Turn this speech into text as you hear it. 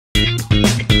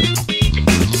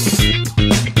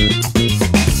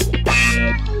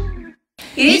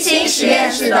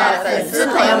粉丝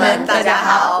朋友们，大家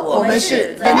好，我们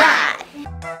是 THE9。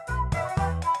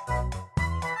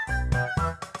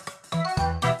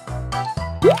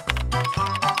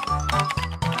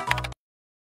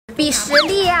比实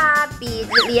力啊，比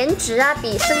颜值啊，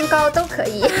比身高都可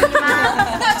以。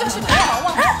那就是不好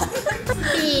忘。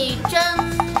比真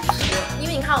实，因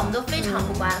为你看我们都非常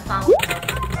不官方。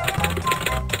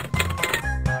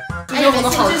哎，你们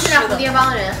其实现在蝴蝶帮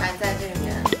的人还在这里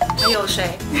面，还有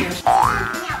谁？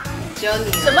只有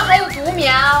你。怎么还有独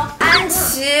苗？安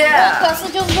琪，可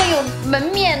是就是说有门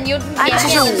面，有安琪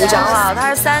是5张了，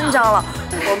他是3张了。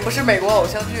我们不是美国偶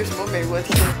像剧，什么美国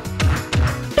厅。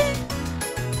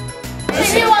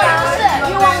欲望都市，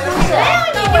欲望都市。没有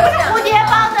你，你不是蝴蝶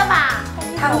帮的嘛？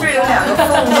他们这儿有2个凤，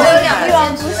我有2个欲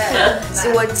望都市。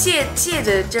我借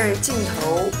着这儿镜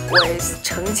头，我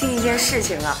澄清一件事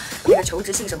情啊，那个求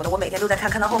职信什么的，我每天都在看，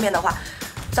看到后面的话。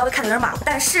稍微看得有点马虎，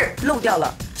但是漏掉了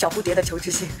小蝴蝶的求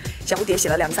职信。小蝴蝶写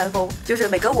了2、3封，就是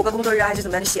每隔5个工作日还是怎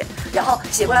么样写，然后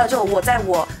写过来了之后，我在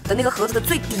我的那个盒子的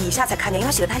最底下才看见，因为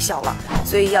它写的太小了，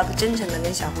所以要真诚的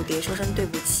跟小蝴蝶说声对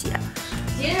不起。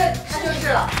吉日它就是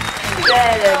了。对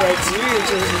对对，吉日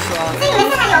就是说。所以你们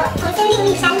现在有重新另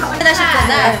立山头，现在是等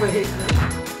待。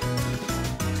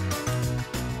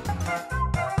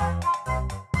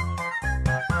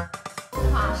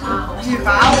你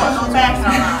把我都带上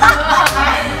了。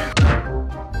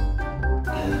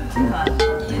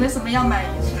你为什么要买衣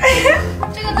服？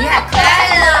这个太可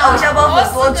爱了，偶像包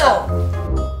很多种。